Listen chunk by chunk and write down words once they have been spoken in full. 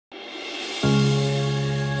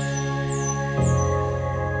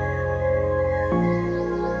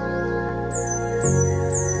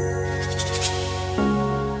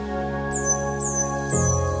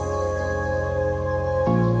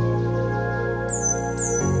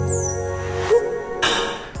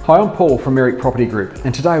Hi, I'm Paul from Merrick Property Group,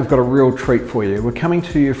 and today we've got a real treat for you. We're coming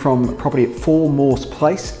to you from property at 4 Morse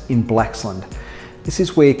Place in Blaxland. This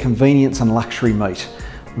is where convenience and luxury meet.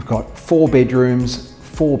 We've got 4 bedrooms,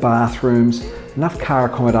 4 bathrooms, enough car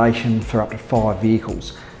accommodation for up to 5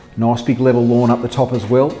 vehicles. Nice big level lawn up the top as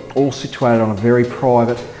well, all situated on a very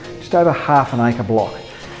private, just over half an acre block.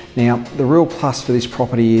 Now, the real plus for this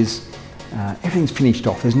property is everything's finished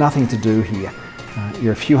off. There's nothing to do here.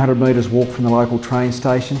 You're a few hundred metres walk from the local train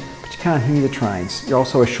station, but you can't hear the trains. You're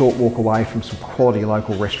also a short walk away from some quality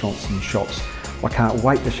local restaurants and shops. I can't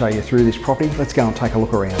wait to show you through this property. Let's go and take a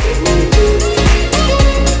look around.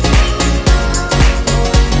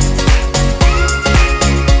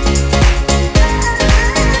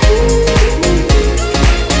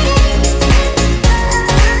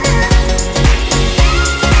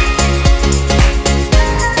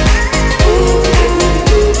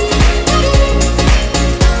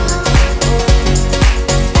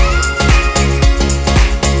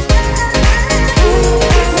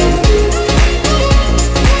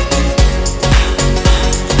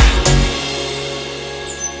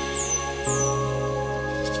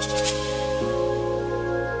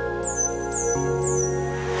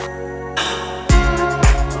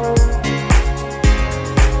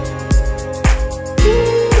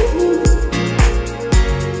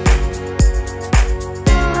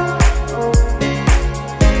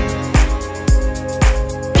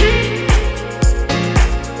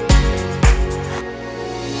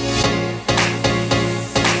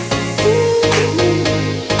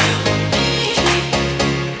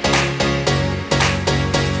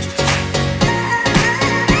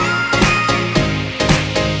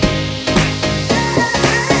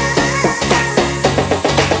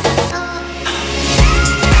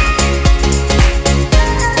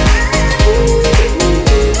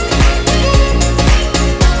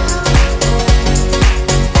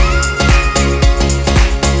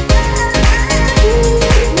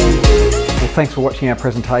 Thanks for watching our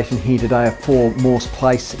presentation here today of 4 Morse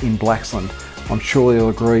Place in Blaxland. I'm sure you'll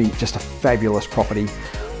agree, just a fabulous property.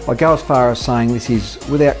 I go as far as saying this is,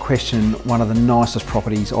 without question, one of the nicest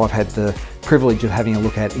properties I've had the privilege of having a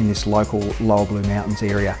look at in this local Lower Blue Mountains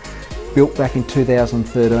area. Built back in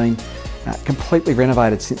 2013, completely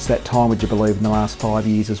renovated since that time, would you believe, in the last 5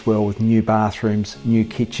 years as well, with new bathrooms, new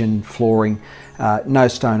kitchen, flooring. No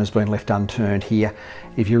stone has been left unturned here.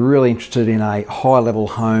 If you're really interested in a high level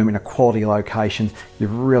home in a quality location,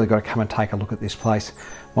 you've really got to come and take a look at this place.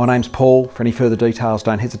 My name's Paul. For any further details,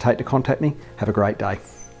 don't hesitate to contact me. Have a great day.